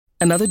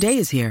Another day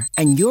is here,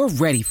 and you're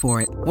ready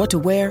for it. What to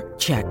wear?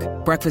 Check.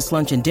 Breakfast,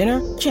 lunch, and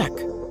dinner? Check.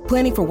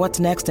 Planning for what's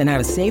next and how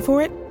to save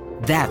for it?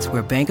 That's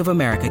where Bank of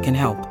America can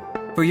help.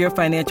 For your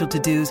financial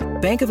to-dos,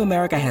 Bank of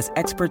America has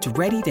experts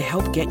ready to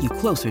help get you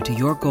closer to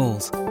your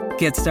goals.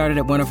 Get started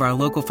at one of our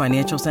local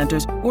financial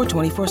centers or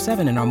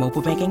 24/7 in our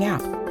mobile banking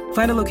app.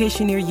 Find a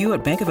location near you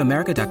at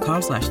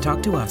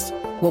bankofamerica.com/talktous.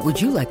 What would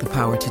you like the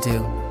power to do?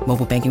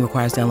 Mobile banking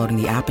requires downloading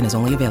the app and is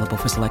only available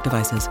for select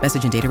devices.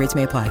 Message and data rates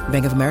may apply.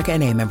 Bank of America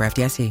N.A., member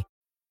FDIC.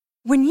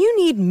 When you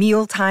need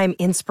mealtime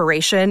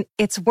inspiration,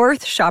 it's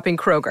worth shopping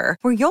Kroger,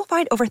 where you'll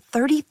find over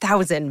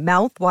 30,000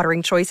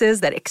 mouth-watering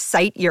choices that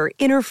excite your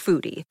inner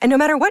foodie. And no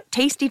matter what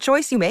tasty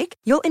choice you make,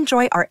 you'll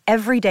enjoy our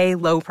everyday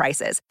low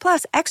prices,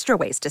 plus extra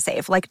ways to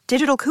save, like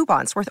digital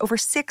coupons worth over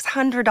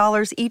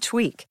 $600 each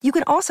week. You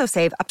can also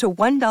save up to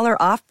 $1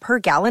 off per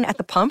gallon at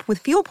the pump with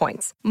fuel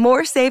points.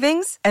 More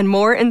savings and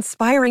more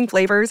inspiring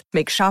flavors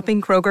make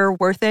shopping Kroger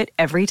worth it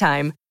every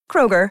time.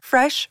 Kroger,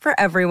 fresh for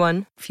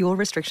everyone. Fuel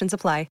restrictions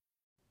apply.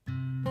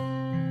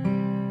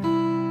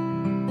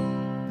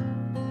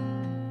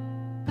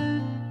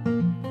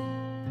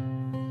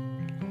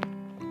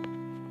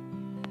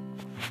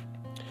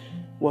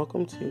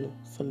 Welcome to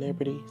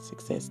Celebrity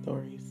Success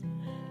Stories.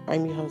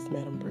 I'm your host,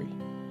 Madam Bree.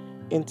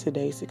 In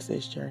today's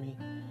success journey,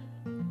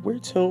 we're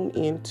tuned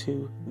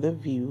into The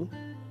View,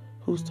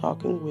 who's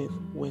talking with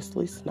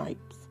Wesley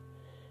Snipes.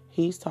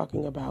 He's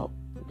talking about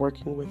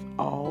working with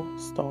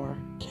all-star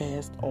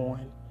cast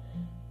on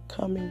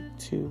Coming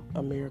to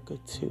America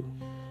 2.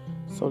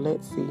 So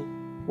let's see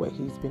what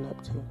he's been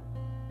up to.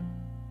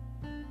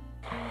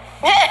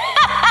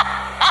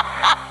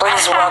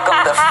 Please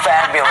welcome the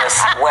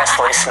fabulous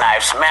Wesley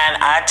Snipes. Man,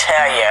 I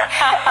tell you,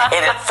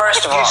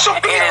 first of all,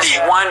 it is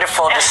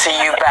wonderful to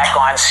see you back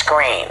on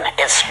screen.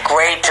 It's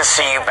great to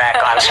see you back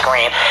on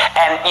screen.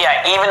 And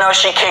yeah, even though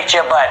she kicked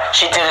your butt,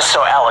 she did it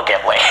so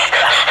elegantly.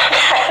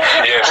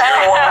 Yes,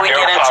 when we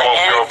get into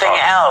anything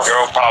else.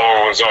 Girl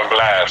power was on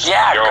blast.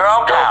 Yeah,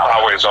 girl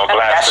power is on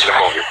blast in the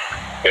movie.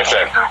 It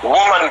said,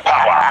 woman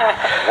power.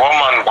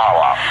 Woman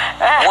power.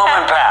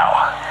 Woman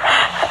power.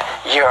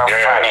 You're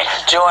funny.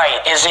 Joy,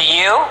 is it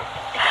you?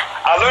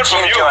 I learned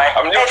from you. Joy.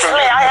 I'm new from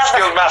you.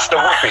 Skill Master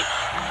Whoopi.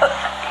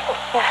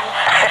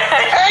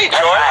 Hey, Joy,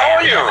 how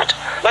are you?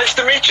 Nice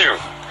to meet you.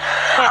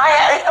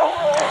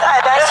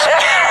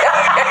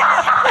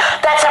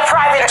 That's a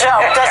private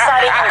joke. Let's not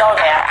even go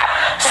there.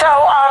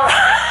 So,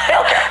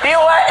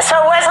 so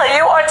Wesley,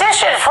 you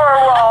auditioned for a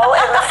role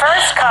in the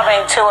first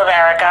Coming to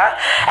America,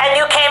 and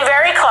you came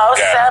very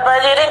close,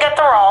 but you didn't get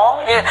the role.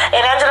 It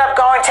ended up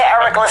going to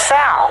Eric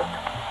LaSalle.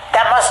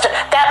 That must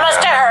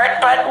have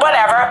hurt, but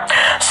whatever.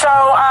 So,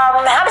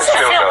 how does it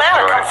feel now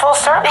to come full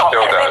circle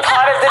and be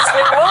part of this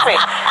new movie?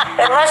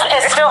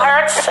 It still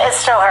hurts. It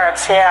still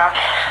hurts. Yeah.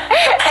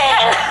 The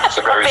pain. It's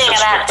a very being an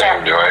sensitive actor.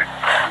 thing, Joy.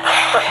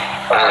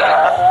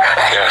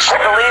 Yes. I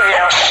believe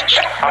you.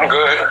 I'm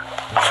good.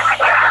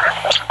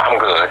 I'm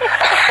good.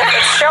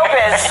 It's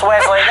showbiz,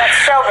 Wesley. That's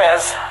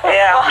showbiz.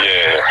 Yeah.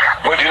 Yeah.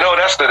 But you know,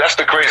 that's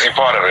the crazy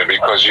part of it,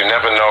 because you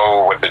never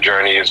know what the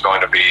journey is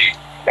going to be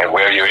and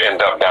where you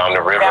end up down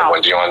the river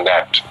when you're on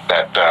that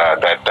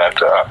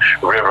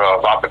river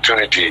of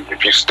opportunity.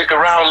 If you stick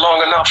around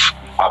long enough,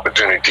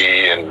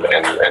 opportunity and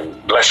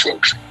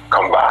blessings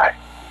come by.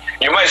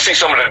 You might see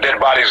some of the dead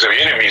bodies of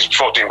enemies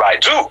floating by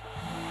too.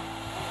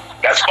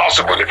 That's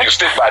possible if you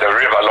stick by the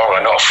river long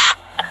enough.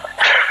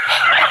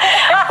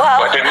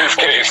 But in this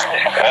case,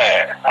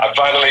 I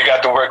finally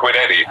got to work with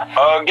Eddie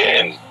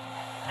again.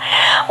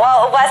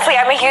 Well, Wesley,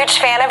 I'm a huge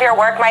fan of your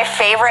work. My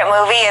favorite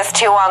movie is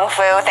To Wong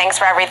Fu. Thanks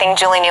for everything,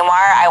 Julie Newmar.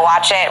 I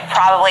watch it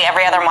probably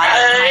every other month.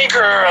 Hey,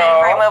 girl.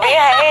 Favorite movie.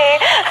 Hey.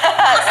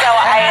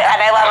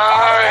 I love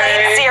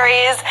the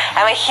series.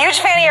 I'm a huge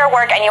fan of your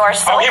work, and you are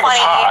so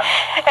funny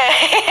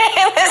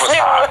in this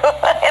new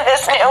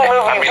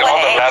movie. I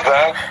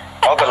mean,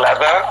 all the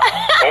leather.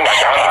 Oh my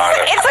God!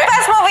 It's the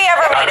best movie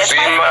ever made.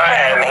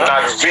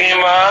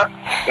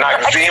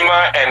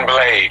 Noxzema and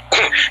Blade.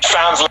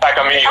 Sounds like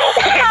a meal.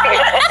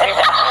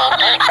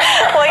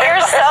 Well,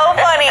 you're so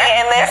funny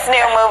in this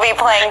new movie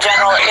playing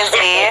General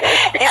Izzy.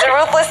 He's a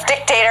ruthless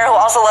dictator who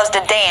also loves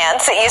to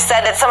dance. You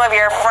said that some of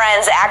your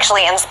friends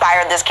actually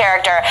inspired this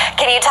character.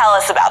 Can you tell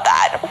us about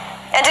that?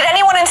 And did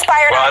anyone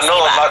inspire I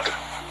know a lot.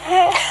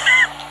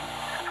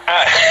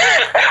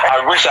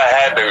 I wish I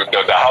had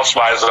the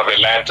Housewives of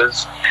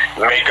Atlanta's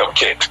makeup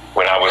kit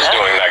when I was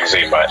doing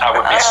Noxzema. I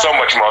would be so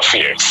much more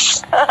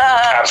fierce.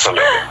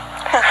 Absolutely.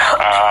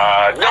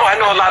 No, I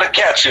know a lot of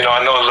cats. You know,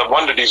 I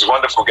know these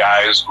wonderful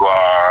guys who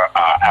are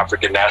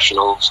African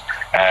nationals,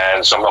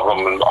 and some of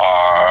them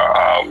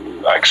are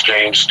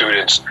exchange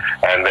students,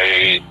 and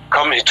they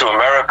come into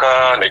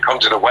America and they come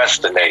to the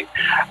West and they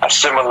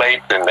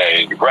assimilate and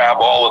they grab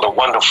all of the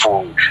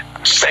wonderful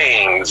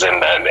sayings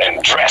and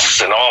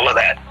dress and all of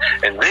that,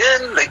 and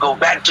then they go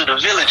back to the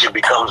village and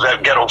become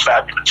that ghetto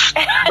fabulous.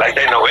 Like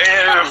they know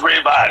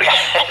everybody,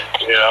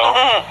 you know.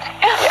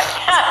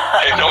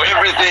 They know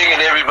everything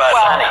and everybody.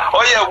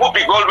 Oh yeah,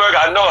 Whoopi Goldberg,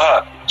 I know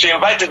her. She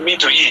invited me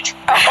to eat.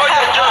 Oh,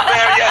 you're Joan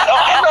Barry, yes. Oh,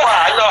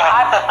 I know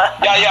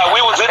her. Yeah,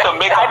 we was in the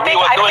makeup. We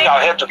were doing our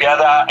hair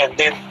together, and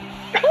then...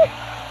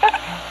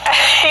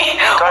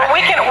 Well,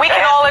 we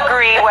can all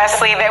agree,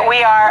 Wesley, that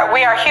we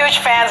are huge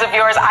fans of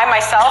yours. I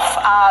myself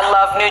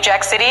love New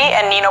Jack City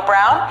and Nino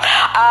Brown,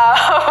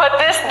 but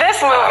this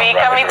movie,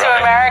 Coming to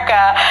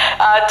America,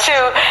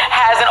 too,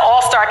 has an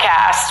all-star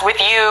cast with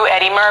you,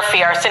 Eddie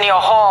Murphy, Arsenio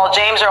Hall,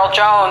 James Earl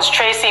Jones,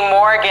 Tracy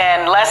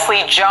Morgan,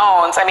 Leslie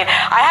Jones. I mean,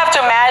 I have to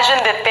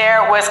imagine that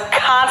there was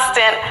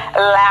constant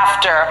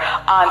laughter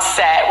on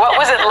set. What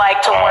was it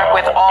like to work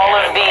with all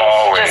of these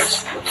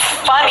just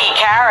funny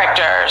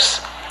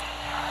characters?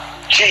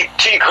 Cheek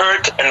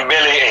hurt and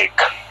belly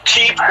ache.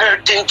 Cheek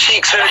hurting,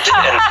 cheeks hurting,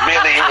 and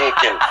belly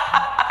aching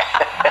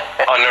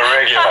on the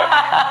regular.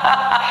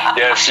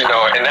 Yes,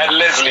 and that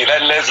Leslie,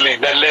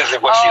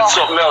 well, she's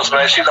something else,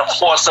 man. She's a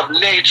force of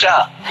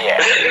nature.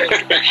 Yeah.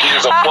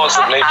 She's a force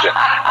of nature.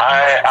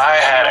 I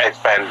had a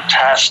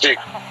fantastic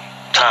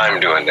time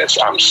doing this.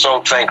 I'm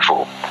so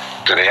thankful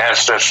to the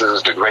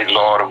ancestors, the great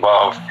Lord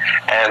above,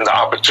 and the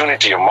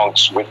opportunity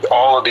with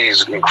all of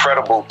these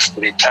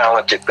incredibly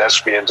talented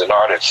thespians and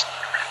artists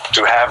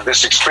to have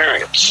this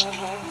experience,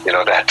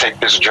 to take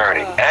this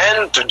journey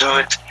and to do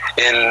it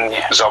in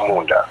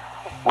Zamunda.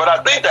 But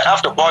I think the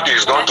after party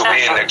is going to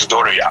be in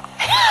Nextdoria.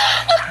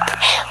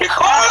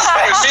 Because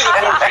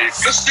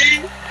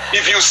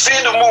if you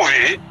see the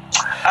movie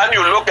and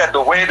you look at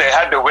the way they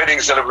had the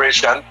wedding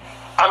celebration,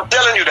 I'm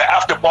telling you, the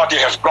after party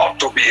has got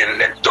to be in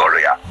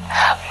Nextdoria.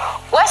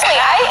 Wesley,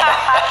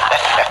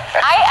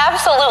 I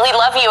absolutely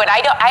love you, and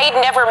I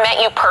never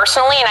met you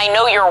personally, and I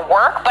know your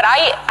work, but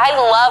I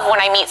love when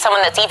I meet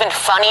someone that's even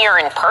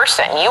funnier in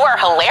person. You are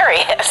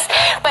hilarious,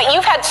 but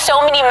you've had so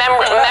many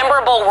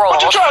memorable roles.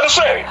 What you trying to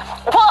say?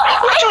 Well, I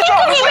think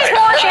of you as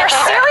more of your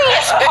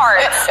serious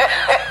parts.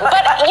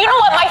 But you know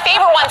what? My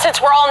favorite one,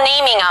 since we're all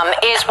naming them,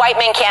 is White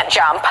Men Can't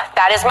Jump.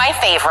 That is my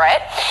favorite,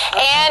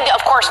 and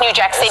of course, New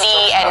Jack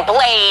City and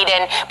Blade.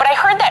 But I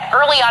heard that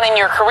early on in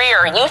your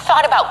career, you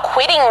thought about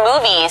quitting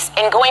movies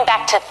and going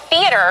back to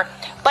theater,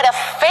 but a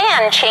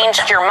fan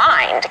changed your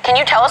mind. Can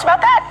you tell us about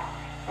that?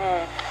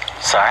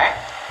 Sorry?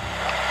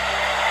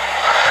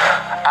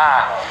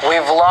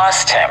 We've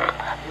lost him,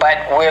 but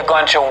we're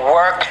going to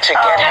work to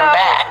get him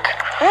back.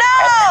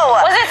 No!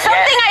 Was it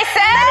something I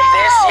said?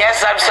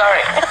 Yes, I'm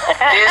sorry.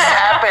 This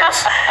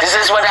happens. This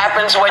is what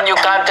happens when you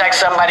contact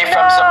somebody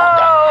from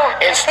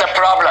Zamunda. It's the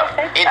problem.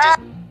 It is...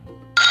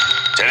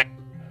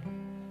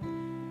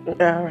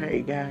 All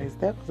right, guys,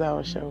 that was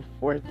our show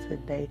for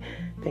today.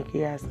 Thank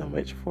you guys so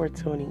much for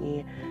tuning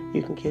in.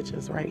 You can catch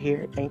us right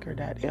here at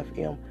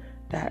anchor.fm.com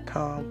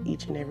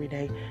each and every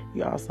day.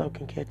 You also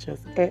can catch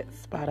us at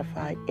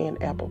Spotify and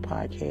Apple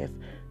Podcasts.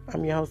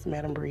 I'm your host,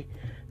 Madam Bree.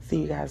 See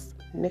you guys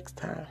next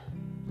time.